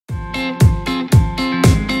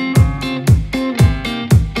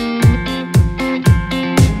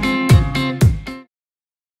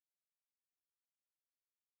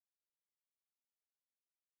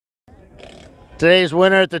Today's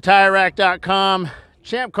winner at the TireRack.com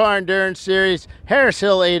Champ Car Endurance Series, Harris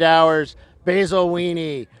Hill 8 hours, Basil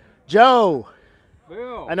Weenie. Joe,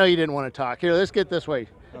 Bill. I know you didn't want to talk. Here, let's get this way.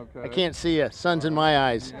 Okay. I can't see you. Sun's in my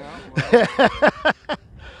eyes. Yeah, well,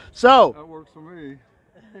 So, that works for me.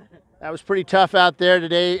 that was pretty tough out there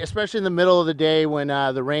today, especially in the middle of the day when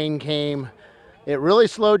the rain came. It really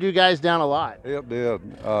slowed you guys down a lot. It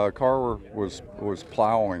did. Car was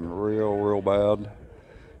plowing real bad.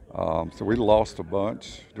 So we lost a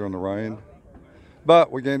bunch during the rain.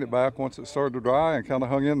 But we gained it back once it started to dry and kind of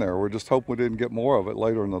hung in there. We just hope we didn't get more of it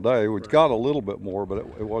later in the day. We got a little bit more, but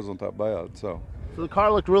it wasn't that bad. So the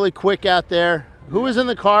car looked really quick out there. Who was in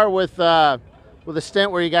the car with a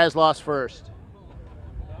stint where you guys lost first?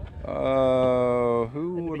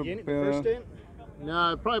 Who would have been? First stint?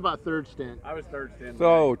 No, probably about third stint. I was third stint.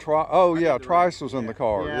 So, Trice was in the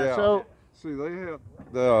car. Yeah. So, see, they had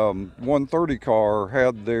the 130 car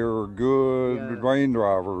had their good rain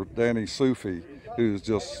driver, Danny Sufi, who's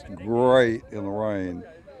just great in the rain,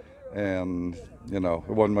 and you know,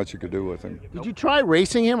 there wasn't much you could do with him. Did you try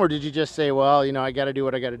racing him, or did you just say, well, you know, I got to do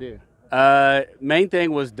what I got to do? Main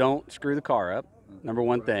thing was don't screw the car up. Number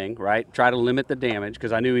one thing, right? Try to limit the damage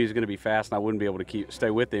because I knew he was going to be fast and I wouldn't be able to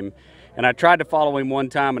stay with him. And I tried to follow him one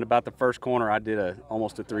time, and about the first corner, I did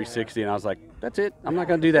almost a 360, and I was like, "That's it. I'm not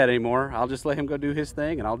going to do that anymore. I'll just let him go do his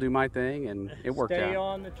thing, and I'll do my thing." And it worked out. Stay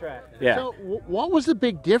on the track. Yeah. So, what was the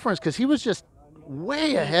big difference? Because he was just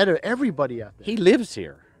way ahead of everybody out there. He lives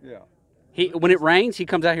here. Yeah. When it rains, he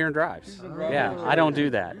comes out here and drives. driving Yeah, here. I don't do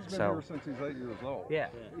that. He's been So. here since he's 8 years old. Yeah.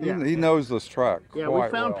 He knows this track Yeah, quite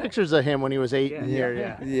we found well. pictures of him when he was 8 in here.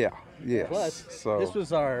 Yeah. Yeah. Yes. Plus, So this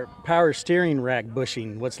was our power steering rack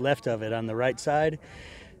bushing, what's left of it on the right side.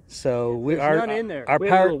 So none in there. Our We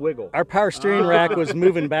had a power little wiggle. our power steering rack was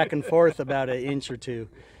moving back and forth about an inch or two.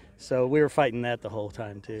 So we were fighting that the whole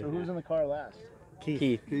time So too. who's in the car last?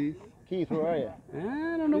 Keith. Keith, where are you?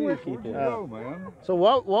 I don't know where Keith is. Oh man. So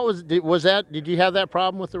what was that? Did you have that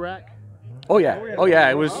problem with the rack? Oh yeah. Oh yeah.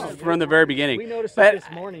 It was from the very beginning. We noticed But- it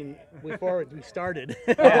this morning before we started.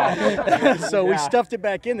 So we stuffed it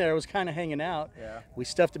back in there. It was kind of hanging out. Yeah. We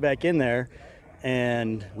stuffed it back in there,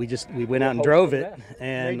 and we went out and drove it.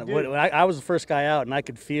 And I was the first guy out, and I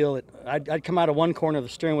could feel it. I'd come out of one corner of the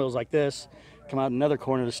steering wheels like this, come out another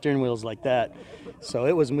corner of the steering wheels like that. So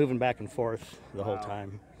it was moving back and forth the whole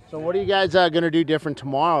time. So what are you guys going to do different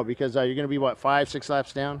tomorrow? Because you're going to be, what, 5-6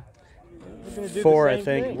 laps down? 4, I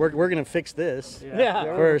think. We're going to fix this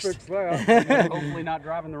first. Hopefully not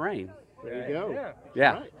driving the rain. There you go.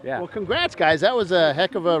 Yeah. Right. Yeah. Well, congrats, guys. That was a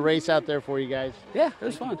heck of a race out there for you guys. Yeah. It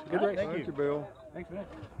was fun. Good race. Thank you, Bill. Thanks, man.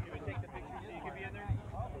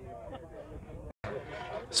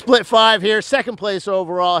 Split 5 here, second place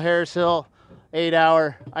overall, Harris Hill, 8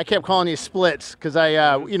 hour. I kept calling you splits because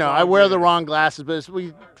I wear the wrong glasses, but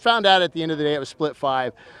we found out at the end of the day it was split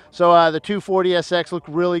 5. So the 240 SX looked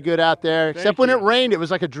really good out there, except when it rained, it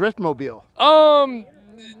was like a drift mobile.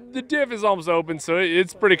 The diff is almost open, so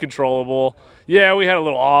it's pretty controllable. Yeah, we had a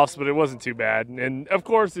little offs, but it wasn't too bad. And of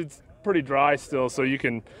course, it's pretty dry still, so you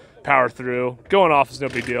can power through. Going off is no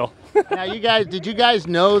big deal. Now, did you guys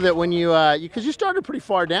know that when because you started pretty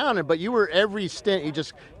far down, but you were every stint, you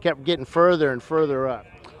just kept getting further and further up?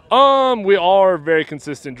 We are very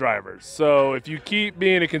consistent drivers. So if you keep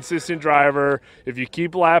being a consistent driver, if you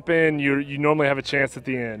keep lapping, you normally have a chance at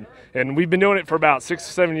the end. And we've been doing it for about 6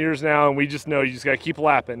 or 7 years now, and we just know you just got to keep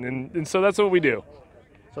lapping. And so that's what we do.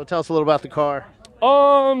 So tell us a little about the car.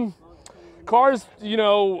 Cars,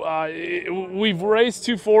 we've raced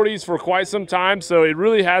 240s for quite some time, so it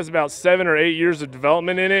really has about 7 or 8 years of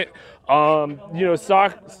development in it.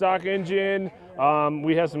 Stock engine.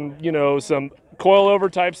 We have some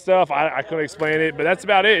coilover type stuff. I couldn't explain it, but that's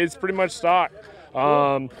about it. It's pretty much stock.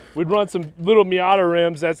 We'd run some little Miata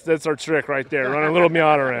rims. That's our trick right there, running little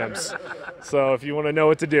Miata rims. So if you want to know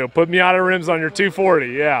what to do, put Miata rims on your 240.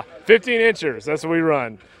 Yeah, 15 inchers. That's what we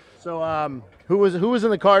run. So who was in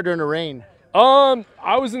the car during the rain?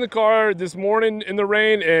 I was in the car this morning in the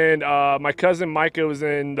rain, and my cousin Micah was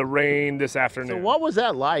in the rain this afternoon. So what was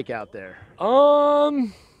that like out there?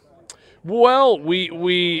 Well,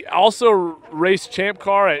 we also raced Champ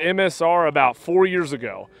Car at MSR about 4 years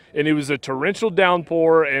ago, and it was a torrential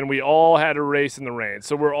downpour, and we all had to race in the rain.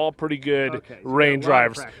 So we're all pretty good rain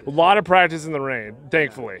drivers. A lot of practice in the rain,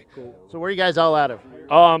 thankfully. Cool. So where are you guys all out of?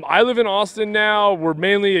 I live in Austin now. We're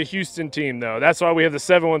mainly a Houston team, though. That's why we have the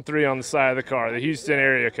 713 on the side of the car, the Houston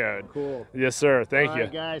area code. Cool. Yes, sir. Thank you. All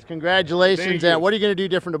right, guys, congratulations. Thank you. And what are you going to do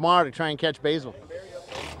different tomorrow to try and catch Basil?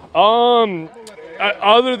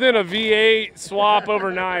 other than a V8 swap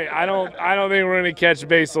overnight, I don't think we're going to catch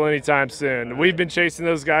Basil anytime soon. We've been chasing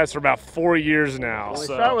those guys for about 4 years now. Well, they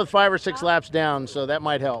so start with 5 or 6 laps down, so that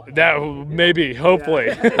might help. that maybe, hopefully.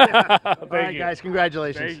 Yeah. All Thank right, you. guys,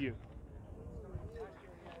 congratulations. Thank you.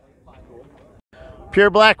 Pure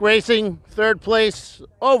Black Racing, 3rd place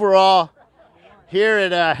overall here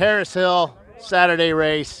at Harris Hill Saturday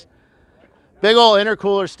race. Big old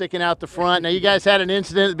intercooler sticking out the front. Now, you guys had an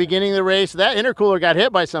incident at the beginning of the race. That intercooler got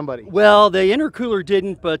hit by somebody. Well, the intercooler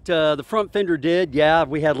didn't, but the front fender did. Yeah,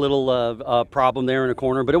 we had a little problem there in a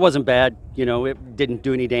corner, but it wasn't bad. You know, it didn't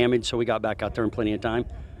do any damage, so we got back out there in plenty of time.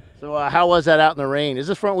 So how was that out in the rain? Is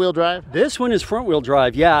this front-wheel drive? This one is front-wheel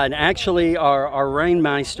drive, yeah, and actually our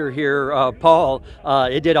Rainmeister here, Paul,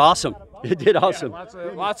 it did awesome. It did awesome.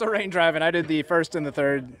 Yeah, lots of rain driving. I did the 1st and the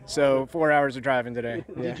 3rd, so 4 hours of driving today.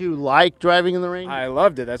 Yeah. Did you like driving in the rain? I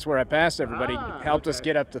loved it. That's where I passed everybody. Helped us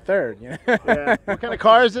get up to 3rd. You know? Yeah. What kind of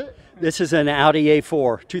car is it? This is an Audi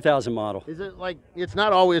A4, 2000 model. Is it like, it's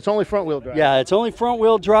not always, it's only front-wheel drive? Yeah, it's only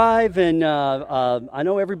front-wheel drive, and I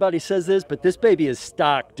know everybody says this, but this baby is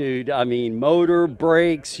stock, dude. I mean, motor,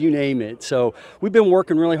 brakes, you name it. So we've been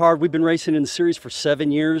working really hard. We've been racing in the series for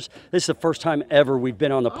 7 years. This is the first time ever we've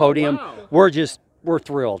been on the podium. Wow. We're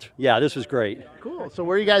thrilled. Yeah, this was great. Cool. So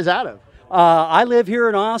where are you guys out of? I live here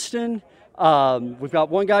in Austin. We've got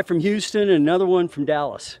one guy from Houston and another one from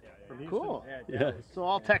Dallas. Cool. Yeah. So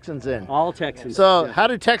all Texans in. All Texans. So yeah. how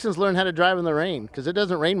do Texans learn how to drive in the rain? Because it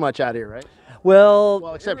doesn't rain much out here, right?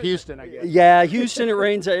 Well, Except Houston, I guess. yeah, Houston, it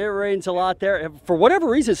rains a lot there. For whatever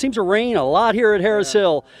reason, it seems to rain a lot here at Harris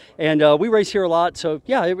Hill, and we race here a lot, so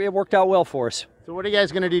yeah, it worked out well for us. So what are you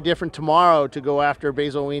guys going to do different tomorrow to go after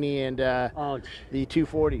Basil Weenie and the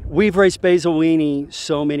 240? We've raced Basil Weenie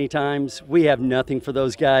so many times. We have nothing for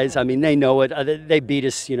those guys. I mean, they know it. They beat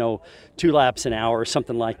us, 2 laps an hour or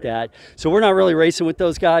something like that. So we're not really racing with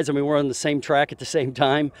those guys. I mean, we're on the same track at the same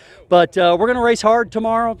time. But we're going to race hard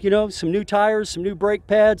tomorrow. Some new tires, some new brake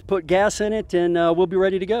pads, put gas in it, and we'll be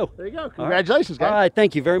ready to go. There you go. Congratulations, guys. All right,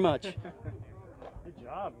 thank you very much. Good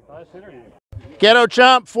job. Nice interview. Ghetto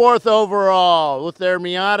Chomp, 4th overall with their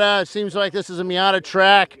Miata. It seems like this is a Miata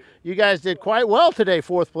track. You guys did quite well today,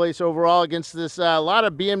 4th place overall against this lot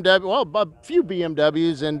of BMW, well, a few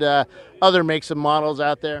BMWs and other makes and models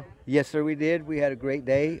out there. Yes, sir, we did. We had a great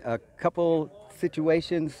day. A couple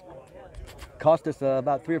situations cost us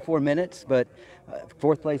about 3 or 4 minutes, but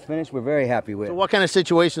 4th place finish we're very happy with. So what kind of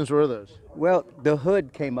situations were those? Well, the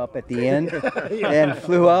hood came up at the end and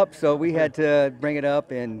flew up, so we had to bring it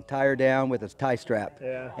up and tie her down with a tie strap.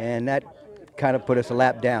 Yeah. And that kind of put us a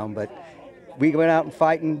lap down, but we went out and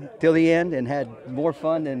fighting till the end and had more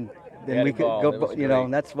fun than we could go,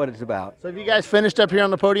 and that's what it's about. So have you guys finished up here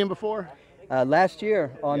on the podium before? Last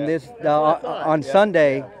year on on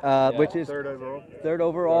Sunday, which is 3rd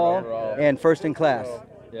overall and 1st in class.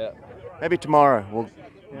 Yeah. Maybe tomorrow we'll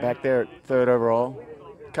back there at 3rd overall.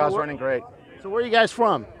 Car's running great. So where are you guys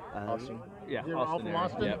from? Austin. Yeah, You're all from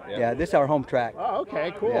Austin? Yep. Yeah, this is our home track. Oh,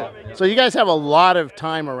 okay, cool. Yeah. So you guys have a lot of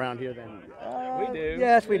time around here then. We do.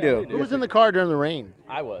 Yes, we do. Who was in the car during the rain?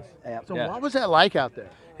 I was. So Yeah. what was that like out there?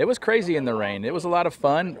 It was crazy in the rain. It was a lot of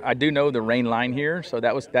fun. I do know the rain line here, so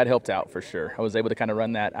that helped out for sure. I was able to kind of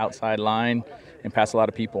run that outside line and pass a lot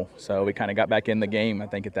of people. So we kind of got back in the game, I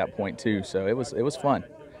think, at that point too. So it was fun.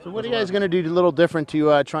 So what are you guys going to do a little different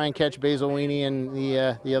to try and catch Basil Weenie and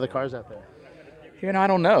the other cars out there? I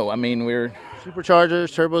don't know. I mean, we're Superchargers,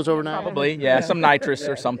 turbos overnight? probably, some nitrous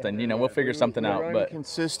or something. We'll figure something out. But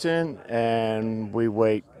Consistent, and we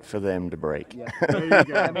wait for them to break. There you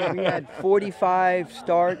go. I mean, we had 45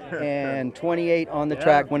 start and 28 on the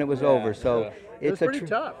track when it was over. So It was pretty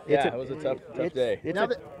tough. it was a tough day. Now,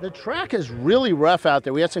 the track is really rough out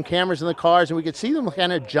there. We had some cameras in the cars, and we could see them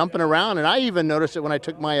kind of jumping around. And I even noticed it when I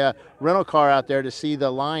took my rental car out there to see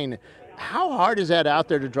the line. How hard is that out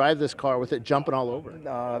there to drive this car with it jumping all over?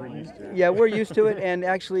 Yeah, we're used to it, and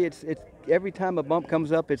actually, it's every time a bump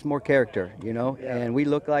comes up, it's more character, And we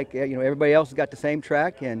look like everybody else has got the same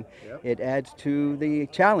track, and it adds to the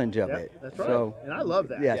challenge of it. That's right. So, And I love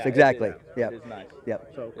that. yes, exactly. Yep. It's nice.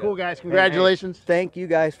 Yep. So cool, guys. Congratulations. Thank you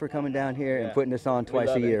guys for coming down here and putting this on twice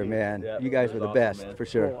a year, man. Yeah, You guys it are was the best, awesome, man. for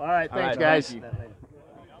sure. Cool. All right, thanks, right, guys. thank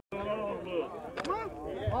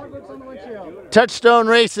Touchstone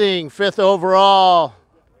Racing, 5th overall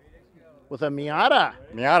with a Miata.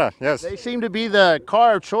 Miata, yes. They seem to be the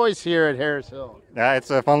car of choice here at Harris Hill. Yeah, it's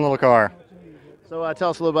a fun little car. So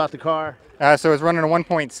tell us a little about the car. So it's running a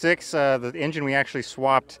 1.6. The engine we actually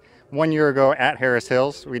swapped 1 year ago at Harris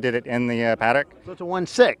Hills. We did it in the paddock. So it's a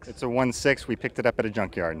 1.6. It's a 1.6. We picked it up at a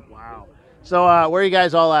junkyard. Wow. So where are you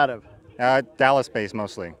guys all out of? Dallas based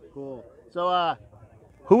mostly. Cool. So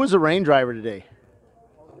Who was the rain driver today?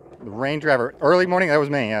 The rain driver, early morning, that was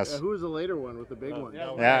me, yes. Who was the later one with the big one?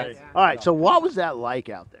 Yeah. All right, so what was that like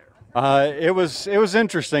out there? It was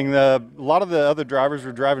interesting. A lot of the other drivers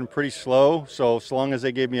were driving pretty slow, so long as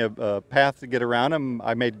they gave me a path to get around them,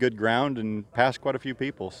 I made good ground and passed quite a few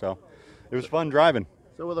people. So it was fun driving.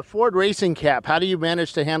 So with a Ford racing cap, how do you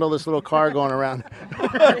manage to handle this little car going around?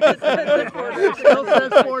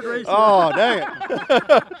 Oh, dang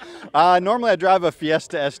it. Normally I drive a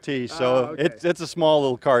Fiesta ST, so okay. it's a small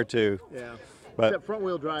little car too. Yeah. But Except front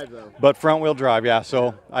wheel drive though. But front wheel drive, yeah.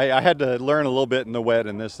 So I had to learn a little bit in the wet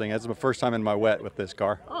in this thing. That's my first time in my wet with this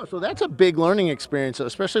car. Oh, so that's a big learning experience,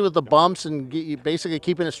 especially with the bumps and basically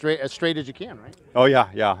keeping it as straight as you can, right? Oh yeah,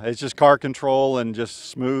 yeah. It's just car control and just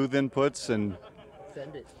smooth inputs and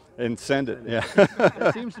send it. Yeah.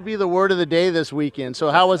 That seems to be the word of the day this weekend. So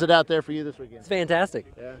how was it out there for you this weekend? It's fantastic.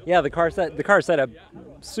 Yeah, the car set up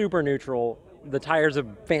super neutral. The tires are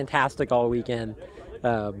fantastic all weekend.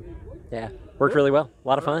 Yeah, worked really well. A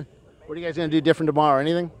lot of fun. What are you guys going to do different tomorrow?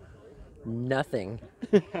 Anything? Nothing.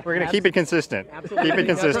 We're going to keep it consistent. Absolutely. Keep it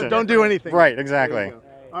consistent. Don't do anything. Right, exactly.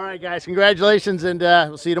 All right, guys, congratulations, and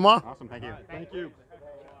we'll see you tomorrow. Awesome, thank you. Thank you.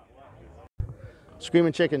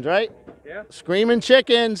 Screaming Chickens, right? Yeah. Screaming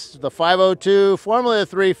Chickens, the 502, formerly a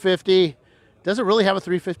 350. Does it really have a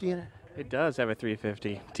 350 in it? It does have a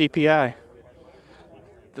 350 TPI.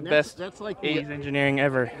 The best that's like 80s engineering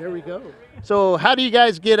ever. There we go. So how do you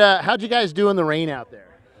guys get? How'd you guys do in the rain out there?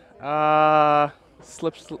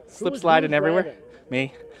 Slip sliding everywhere. driving?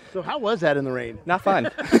 Me. So how was that in the rain? Not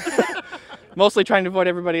fun. Mostly trying to avoid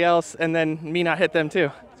everybody else, and then me not hit them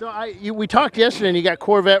too. So we talked yesterday, and you got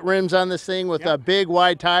Corvette rims on this thing with big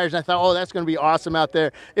wide tires, and I thought, oh, that's going to be awesome out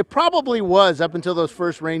there. It probably was up until those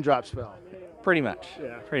first raindrops fell. Pretty much.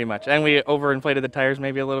 Yeah. Pretty much. And we overinflated the tires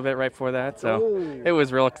maybe a little bit right before that, so it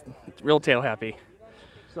was real tail happy.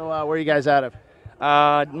 So where are you guys out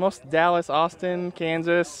of? Most Dallas, Austin,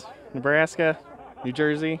 Kansas, Nebraska, New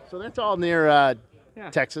Jersey. So that's all near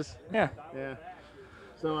Texas. Yeah. Yeah.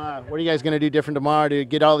 So what are you guys going to do different tomorrow to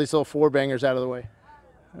get all these little four bangers out of the way?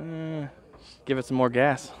 Give it some more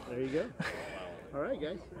gas. There you go. All right,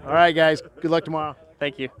 guys. All right, guys. Good luck tomorrow.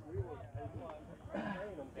 Thank you.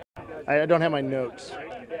 I don't have my notes.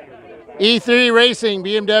 E3 Racing,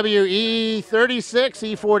 BMW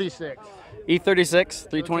E36, E46. E36,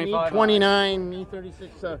 325. E29,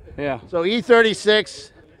 E36. Yeah. So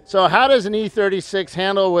E36. So how does an E36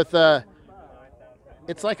 handle with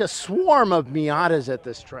it's like a swarm of Miatas at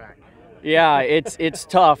this track? Yeah, it's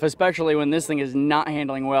tough, especially when this thing is not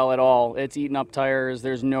handling well at all. It's eating up tires.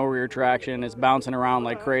 There's no rear traction. It's bouncing around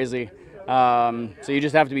like crazy. So you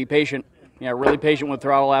just have to be patient. Yeah, really patient with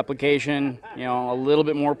throttle application. You know, a little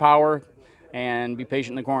bit more power, and be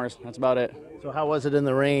patient in the corners. That's about it. So how was it in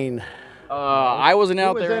the rain? I wasn't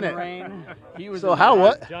out there in in the it? rain. He was. So how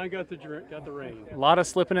what? John got the rain. A lot of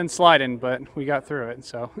slipping and sliding, but we got through it.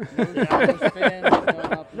 So.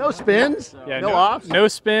 No spins? Yeah, no offs? No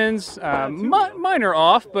spins. Minor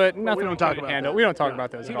off, but nothing we don't we talk couldn't about handle. those. We don't talk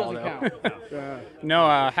about those at all, though. No,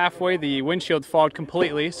 halfway the windshield fogged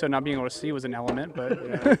completely, so not being able to see was an element. But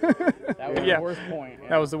that was the worst point. Yeah.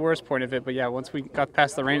 That was the worst point of it. But yeah, once we got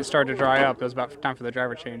past the rain, it started to dry up. It was about time for the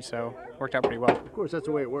driver change, so worked out pretty well. Of course, that's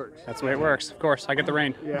the way it works. That's the way it works. Of course, I get the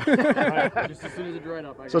rain. Yeah. Just as soon as it dried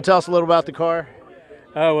up. So tell us a little about the car.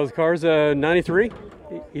 Well, the car's a 93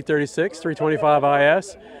 E36 325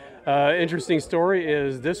 IS. Interesting story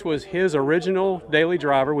is this was his original daily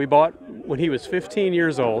driver we bought when he was 15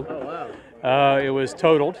 years old. Oh, wow. It was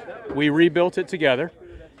totaled. We rebuilt it together.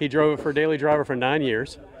 He drove it for daily driver for 9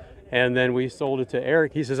 years, and then we sold it to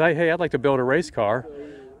Eric. He says, hey, I'd like to build a race car,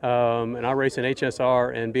 and I race an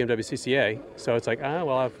HSR and BMW CCA. So it's like,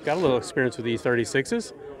 well, I've got a little experience with these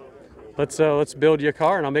 36s. Let's build you a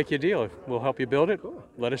car, and I'll make you a deal. We'll help you build it. Cool.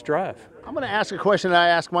 Let us drive. I'm going to ask a question that I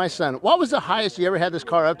asked my son. What was the highest you ever had this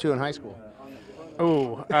car up to in high school?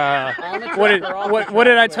 Oh, what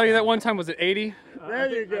did I tell you that one time? Was it 80?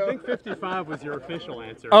 There you go. I think 55 was your official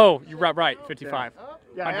answer. Oh, you're right, 55.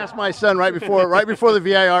 Yeah, I asked my son right before the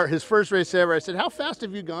VIR, his first race ever. I said, "How fast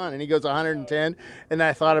have you gone?" And he goes 110. And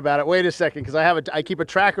I thought about it. Wait a second, because I keep a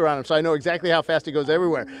tracker on him, so I know exactly how fast he goes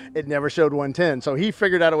everywhere. It never showed 110, so he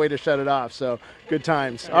figured out a way to shut it off. So good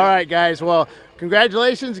times. All right, guys. Well,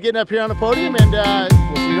 congratulations getting up here on the podium, and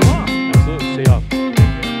we'll see you tomorrow. Absolutely. See y'all.